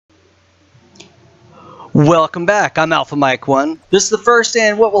Welcome back. I'm Alpha Mike 1. This is the first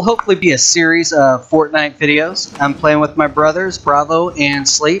in what will hopefully be a series of Fortnite videos. I'm playing with my brothers, Bravo and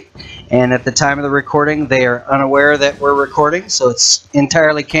Sleep, and at the time of the recording, they are unaware that we're recording, so it's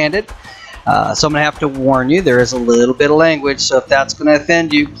entirely candid. So I'm going to have to warn you, there is a little bit of language, so if that's going to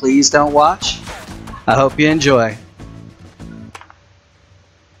offend you, please don't watch. I hope you enjoy.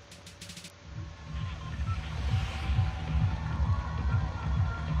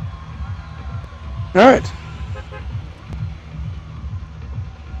 Alright.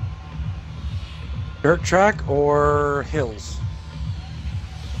 Dirt track or hills?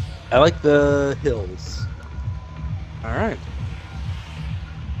 I like the hills. Alright.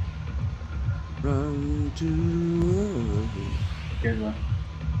 Run to... Good one.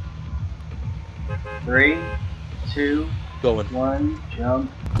 3, 2, Going. 1,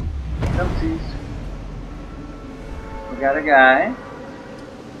 jump. Jumpsies. We got a guy.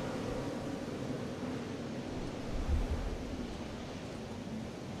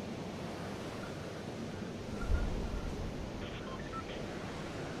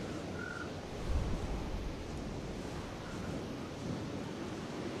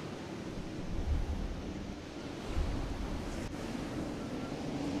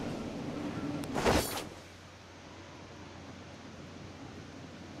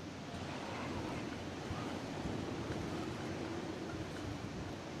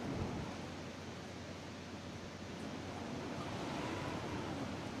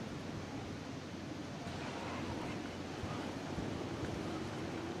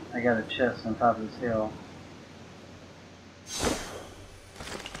 I got a chest on top of this hill.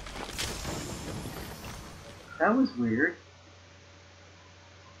 That was weird.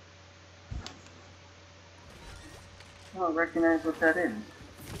 I don't recognize what that is.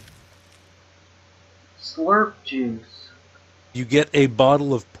 Slurp juice. You get a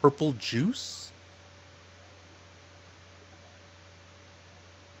bottle of purple juice?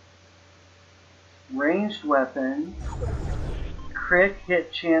 Ranged weapon. Crit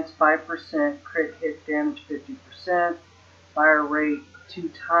hit chance 5%, crit hit damage 50%, fire rate 2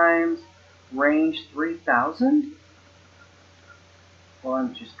 times, range 3000? Well,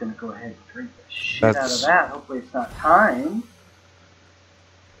 I'm just going to go ahead and drink the shit out of that. Hopefully it's not timed.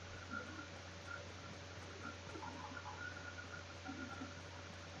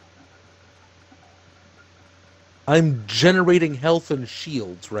 I'm generating health and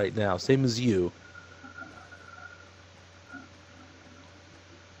shields right now, same as you.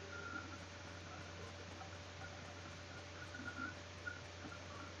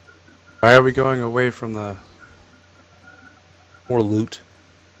 Why are we going away from the... More loot.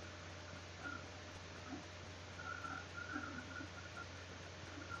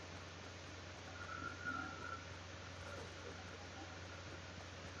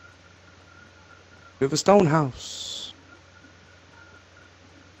 To the stone house.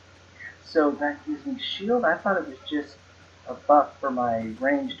 So that gives me shield? I thought it was just a buff for my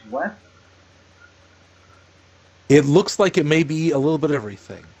ranged weapon. It looks like it may be a little bit of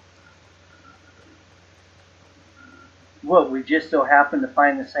everything. What, we just so happen to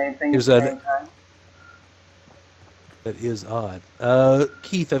find the same thing at the same time? That is odd.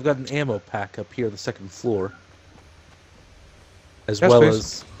 Keith, I've got an ammo pack up here on the second floor. As well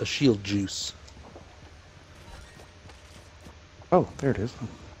as a shield juice. Oh, there it is.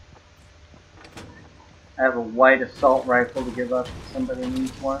 I have a white assault rifle to give up if somebody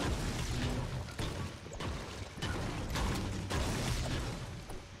needs one.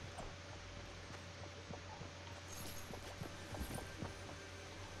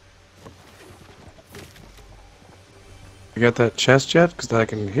 You got that chest yet? Because I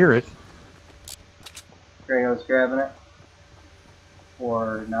can hear it. Greyho's grabbing it.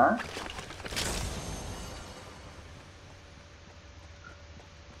 Or not.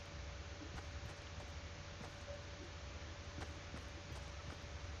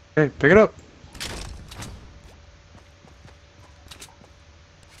 Okay, pick it up.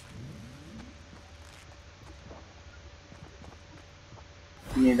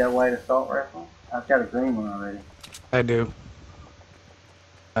 You need that white assault rifle? I've got a green one already. I do.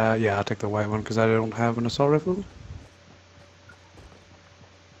 Yeah, I'll take the white one because I don't have an assault rifle.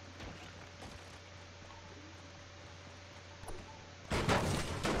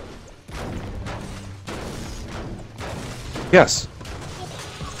 Yes.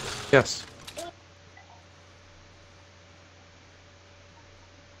 Yes.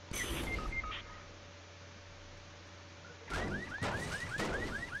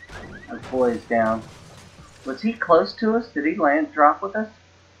 Our boy's down. Was he close to us? Did he drop with us?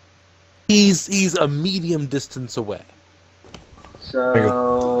 He's a medium distance away.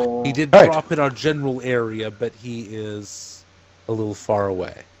 So He did Right. drop in our general area, but he is a little far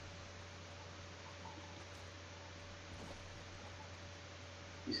away.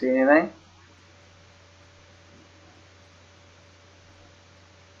 You see anything?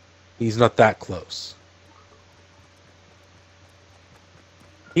 He's not that close.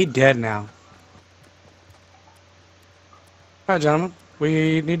 He dead now. All right, gentlemen.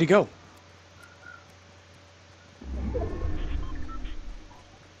 We need to go.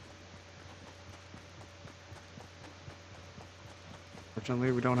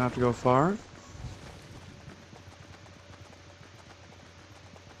 Fortunately, we don't have to go far.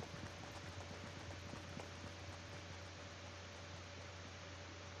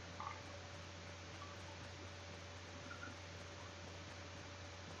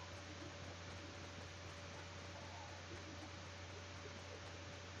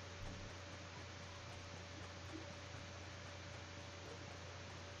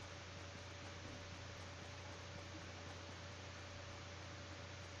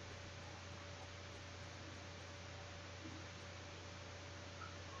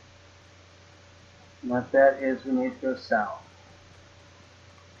 And what that is, we need to go south.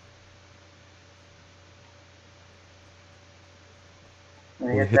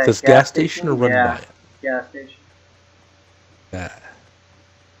 Will we hit this gas station or run by it? Gas station. Yeah.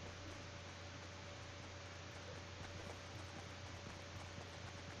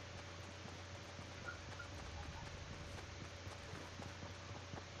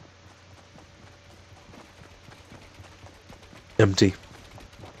 Empty.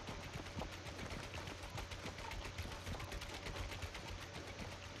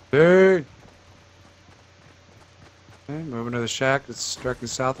 Hey. Okay, moving to the shack that's directly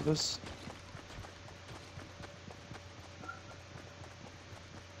south of us.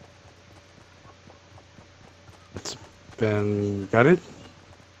 It's been gutted.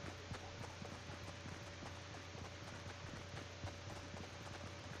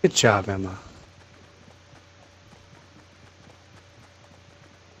 Good job, Emma.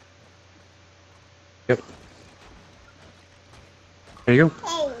 Yep. There you go.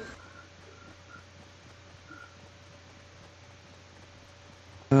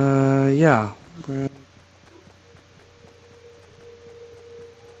 Yeah.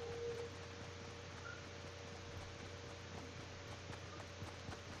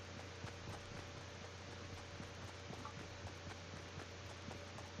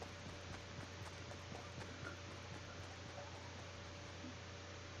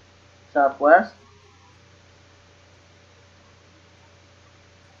 Southwest.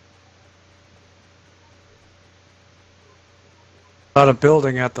 Not a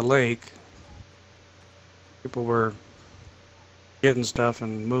building at the lake. People were getting stuff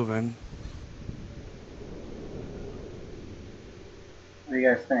and moving. What do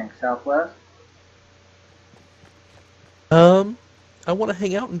you guys think? Southwest? I want to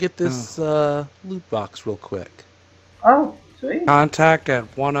hang out and get this loot box real quick. Oh, sweet. Contact at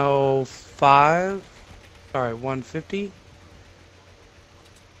 105. Sorry, 150.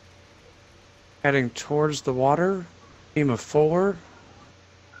 Heading towards the water. Team of 4.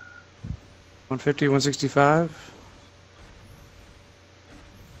 150, 165.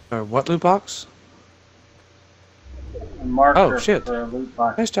 Sorry, what loot box? A marker Oh, shit. for a loot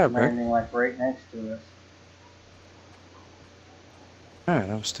box Nice job, Greg. landing like right next to us. Alright,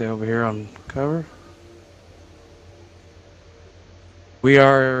 I'll stay over here on cover. We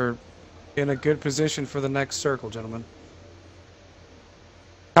are in a good position for the next circle, gentlemen.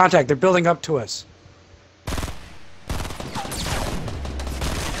 Contact, they're building up to us.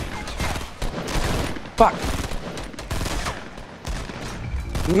 Fuck.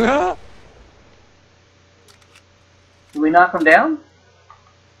 Did we knock them down?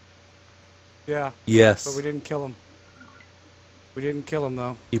 Yeah, Yes. but we didn't kill him. We didn't kill him,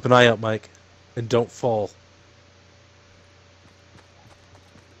 though. Keep an eye out, Mike. And don't fall.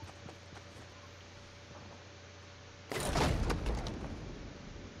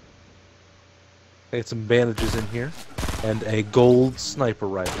 I got some bandages in here. And a gold sniper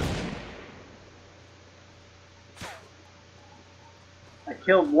rifle. I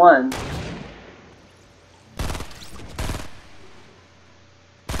killed one.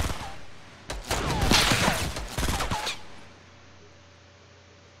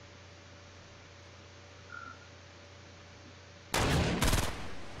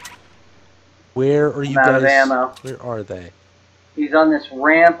 Where are you I'm out guys? of ammo. Where are they? He's on this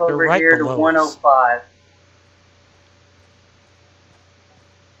ramp over right here to below us. 105.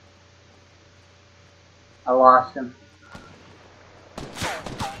 I lost him.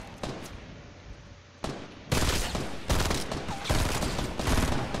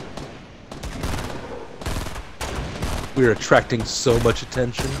 We're attracting so much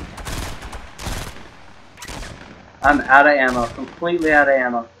attention. I'm out of ammo. Completely out of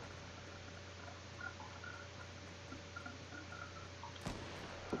ammo.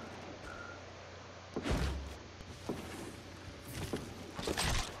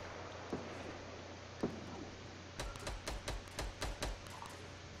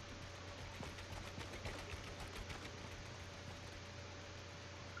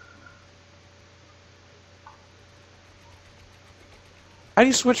 How do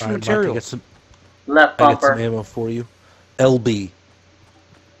you switch All from right, Mike, materials? Left I got some bumper. ammo for you. LB.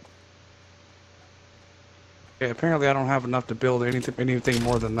 Okay, apparently I don't have enough to build anything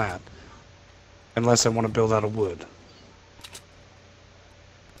more than that. Unless I want to build out of wood.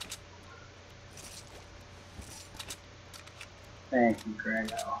 Thank you,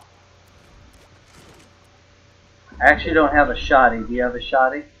 Greg. I actually don't have a shotty. Do you have a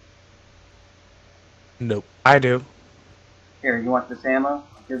shotty? Nope. I do. Here, you want this ammo? I'll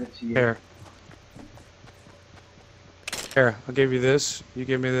give it to you. Here. Here, I'll give you this. You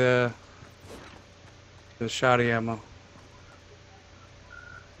give me the shoddy ammo.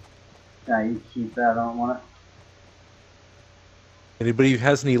 Nah, you keep that. I don't want it. Anybody who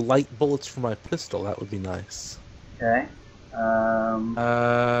has any light bullets for my pistol, that would be nice. Okay.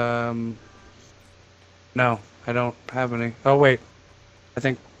 No, I don't have any. Oh wait, I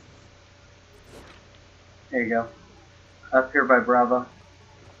think. There you go. Up here by Bravo.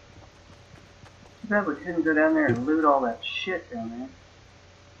 Too bad we couldn't go down there and loot all that shit down there.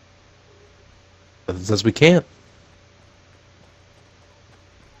 But it says we can't.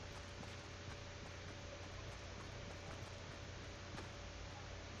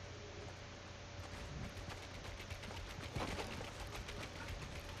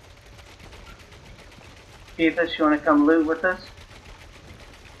 Keithus, you want to come loot with us?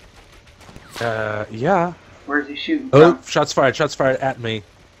 Yeah. Where's he shooting Oh, from? shots fired at me.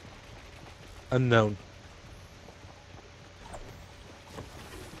 Unknown.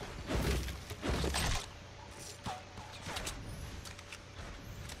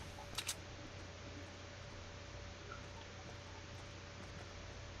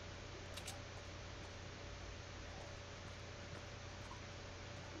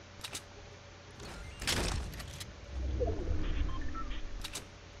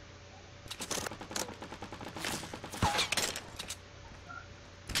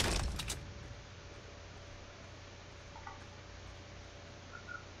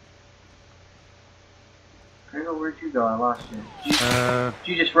 Grego, where'd you go? I lost you. Uh.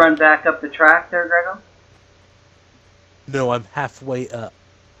 Did you just run back up the track there, Grego? No, I'm halfway up.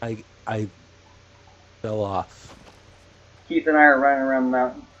 I fell off. Keith and I are running around the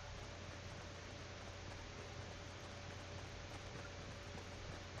mountain.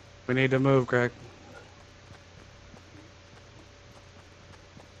 We need to move, Greg.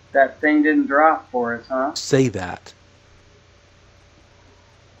 That thing didn't drop for us, huh? Say that.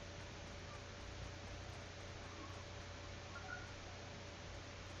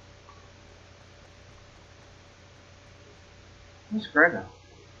 Where's Grego?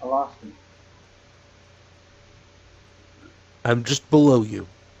 I lost him. I'm just below you.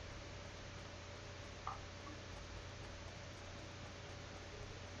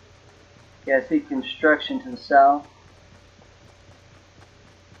 Yeah, I see construction to the south.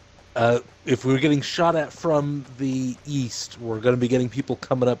 If we were getting shot at from the east, we're going to be getting people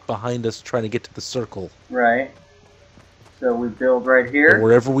coming up behind us trying to get to the circle. Right. So we build right here. And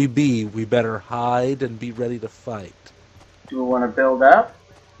wherever we be, we better hide and be ready to fight. Do we want to build up?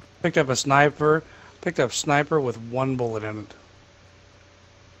 Picked up a sniper. Picked up sniper with 1 bullet in it.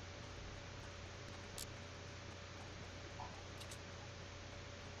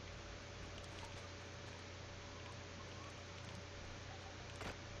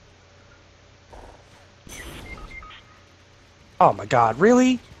 Oh my god,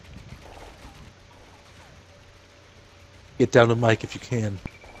 really? Get down to Mike if you can.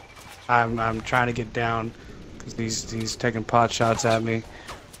 I'm trying to get down because he's taking pot shots at me.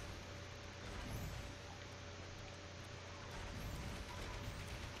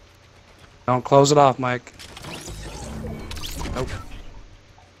 Don't close it off, Mike. Nope.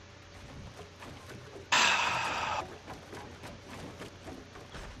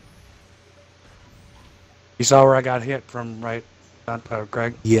 You saw where I got hit from, right,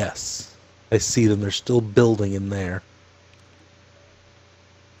 Greg? Yes. I see them. They're still building in there.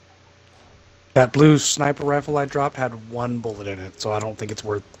 That blue sniper rifle I dropped had 1 bullet in it, so I don't think it's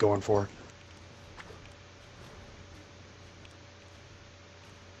worth going for.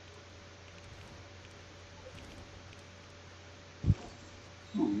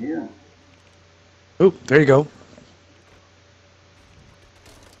 Oh, yeah. Oh, there you go.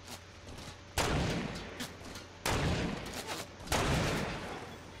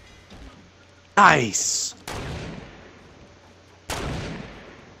 Nice.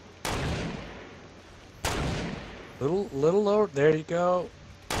 Little lower. There you go.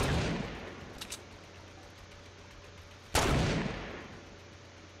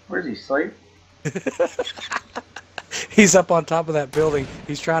 Where's he, Slate? He's up on top of that building.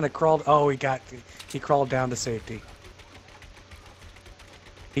 He's trying to crawl. Oh, he crawled down to safety.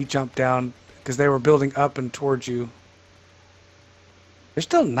 He jumped down because they were building up and towards you. There's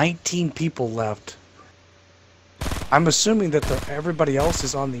still 19 people left. I'm assuming that everybody else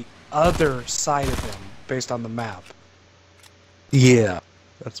is on the other side of them based on the map. Yeah,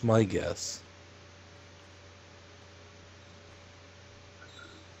 that's my guess.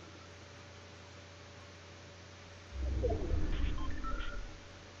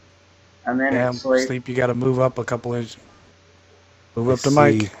 I'm in Damn, it, Slate. Sleep, you gotta move up a couple inches. Move up to See.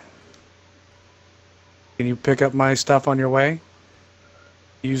 Mike. Can you pick up my stuff on your way?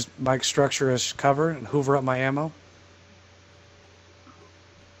 Use Mike's structure as cover and hoover up my ammo.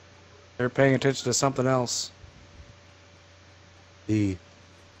 They're paying attention to something else. The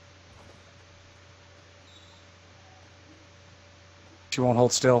She won't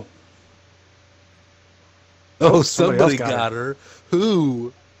hold still. oh, somebody somebody else got got her.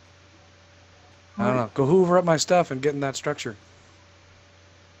 Who? I don't know. Go hoover up my stuff and get in that structure.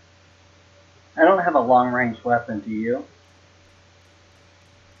 I don't have a long-range weapon, do you?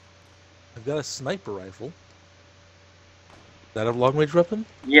 I've got a sniper rifle. Is that a long-range weapon?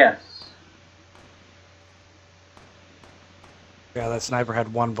 Yes. Yeah, that sniper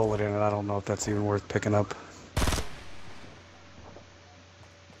had 1 bullet in it. I don't know if that's even worth picking up.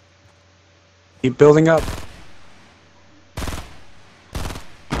 Keep building up.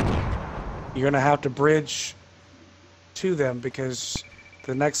 You're going to have to bridge to them because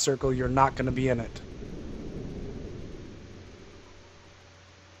the next circle you're not going to be in it.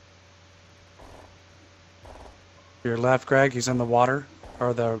 To your left, Greg, he's in the water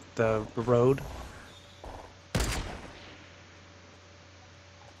or the road.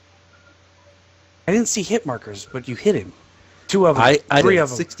 I didn't see hit markers, but you hit him. 2 of them. I 3 did of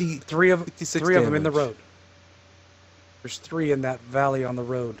them. 66 three of them in the damage. road. There's 3 in that valley on the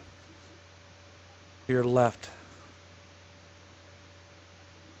road. To your left.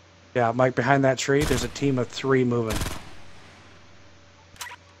 Yeah, Mike, behind that tree, there's a team of 3 moving.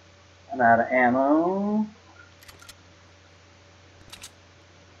 I'm out of ammo.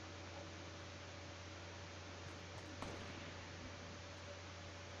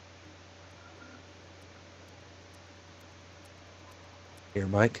 Here,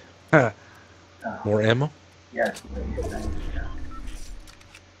 Mike. Oh, More ammo? yes, please. Thank you.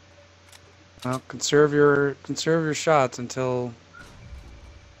 Well, conserve your shots until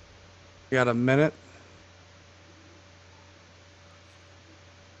you got a minute.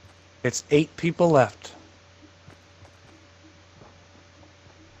 It's 8 people left.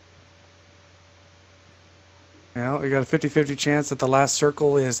 Now, you got a 50-50 chance that the last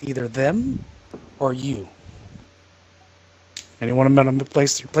circle is either them or you. Anyone want to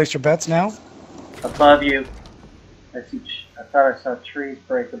place your bets now? Above you. I thought I saw trees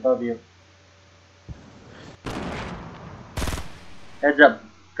break above you. Heads up,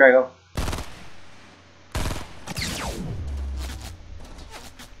 Grego.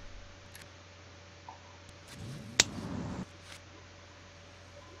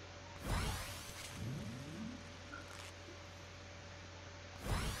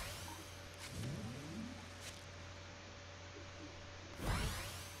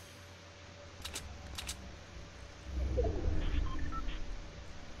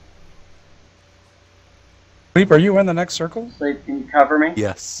 Sleep, are you in the next circle? Slate, can you cover me?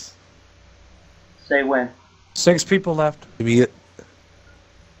 Yes. Say when. 6 people left. Give me it.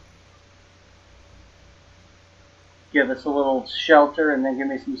 Give us a little shelter and then give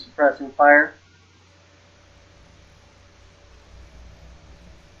me some suppressing fire.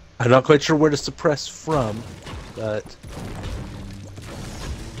 I'm not quite sure where to suppress from, but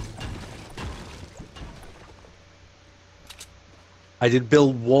I did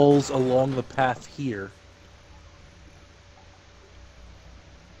build walls along the path here.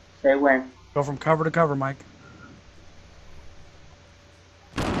 Say when. Go from cover to cover, Mike.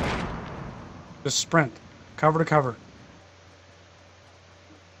 Just sprint. Cover to cover.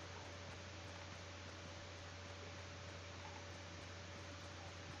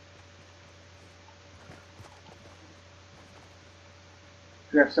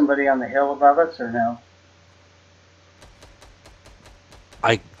 Do you have somebody on the hill above us or no?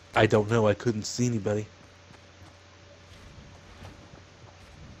 I don't know. I couldn't see anybody.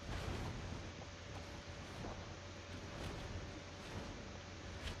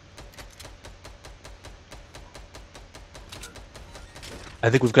 I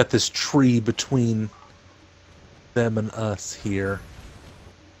think we've got this tree between them and us here.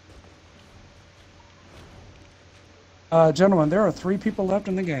 Gentlemen, there are 3 people left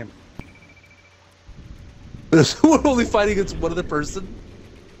in the game. We're only fighting against one other person?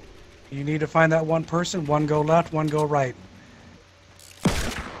 You need to find that one person. 1 go left, 1 go right.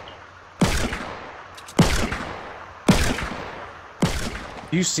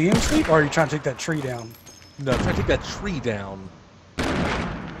 Do you see him, Sleep, or are you trying to take that tree down? No, I'm trying to take that tree down.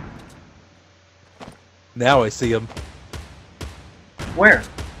 Now I see him. Where?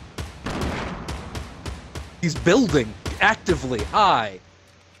 He's building actively high.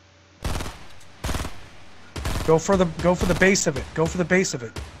 Go for the base of it. Go for the base of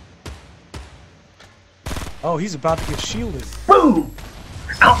it. Oh, he's about to get shielded. Boom!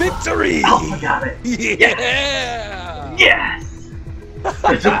 Alpha. Victory! Alpha got it. Yeah! Yes!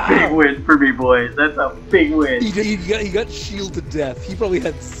 That's a big win for me, boys. That's a big win. He got shielded to death. He probably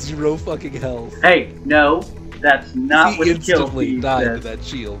had 0 fucking health. Hey, no, that's not what He the kill instantly feed died to says. that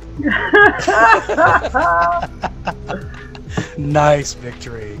shield. Nice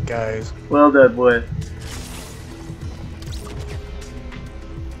victory, guys. Well done, boy.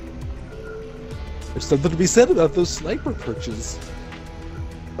 There's something to be said about those sniper perches.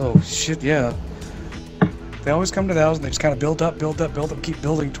 Oh, shit, yeah. They always come to those and they just kind of build up, keep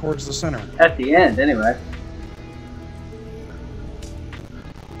building towards the center. At the end, anyway.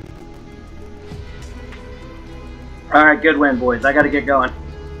 Alright, good win, boys. I gotta get going.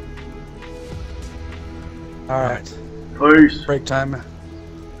 Alright. Peace. Break time.